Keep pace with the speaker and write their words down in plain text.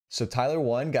So Tyler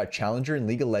 1 got Challenger in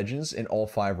League of Legends in all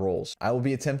 5 roles. I will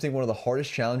be attempting one of the hardest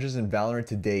challenges in Valorant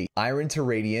to date. Iron to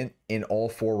Radiant in all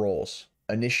 4 roles.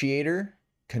 Initiator,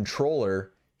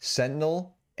 Controller,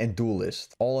 Sentinel, and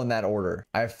Duelist, all in that order.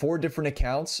 I have 4 different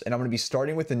accounts, and I'm going to be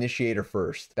starting with Initiator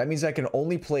first. That means I can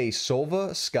only play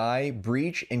Sova, Skye,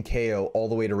 Breach, and KO all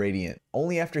the way to Radiant.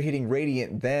 Only after hitting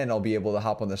Radiant, then I'll be able to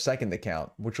hop on the second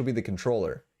account, which will be the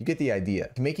Controller. You get the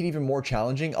idea. To make it even more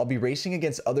challenging, I'll be racing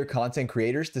against other content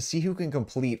creators to see who can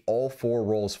complete all 4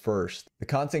 roles first. The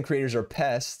content creators are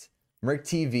Pest,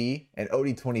 MerkTV, and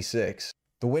Odie26.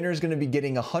 The winner is going to be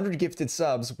getting 100 gifted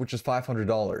subs, which is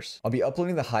 $500. I'll be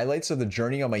uploading the highlights of the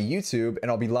journey on my YouTube,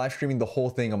 and I'll be live streaming the whole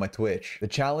thing on my Twitch. The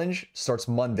challenge starts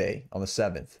Monday on the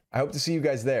 7th. I hope to see you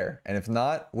guys there, and if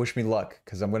not, wish me luck,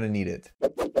 because I'm going to need it.